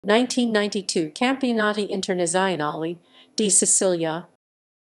1992 Campionati Internazionali di Sicilia.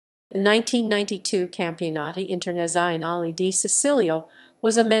 The 1992 Campionati Internazionali di Sicilia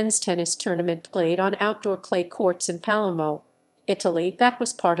was a men's tennis tournament played on outdoor clay courts in Palermo, Italy, that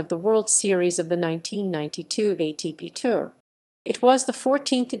was part of the World Series of the 1992 ATP Tour. It was the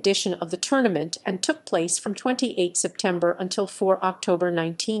 14th edition of the tournament and took place from 28 September until 4 October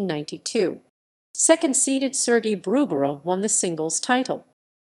 1992. Second-seeded Sergi Bruguera won the singles title.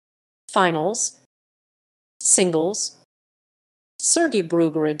 Finals. Singles. Sergi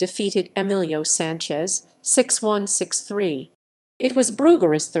Bruguera defeated Emilio Sanchez 6-1, 6-3. It was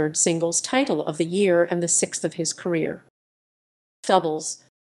Bruguera's third singles title of the year and the sixth of his career. Doubles.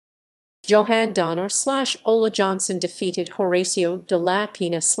 Johan Donner/Ola Johnson defeated Horacio de la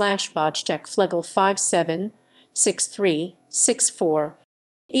Pena/Bojtek Flegel 5-7, 6-3, 6-4.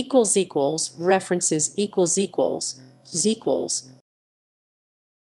 References ==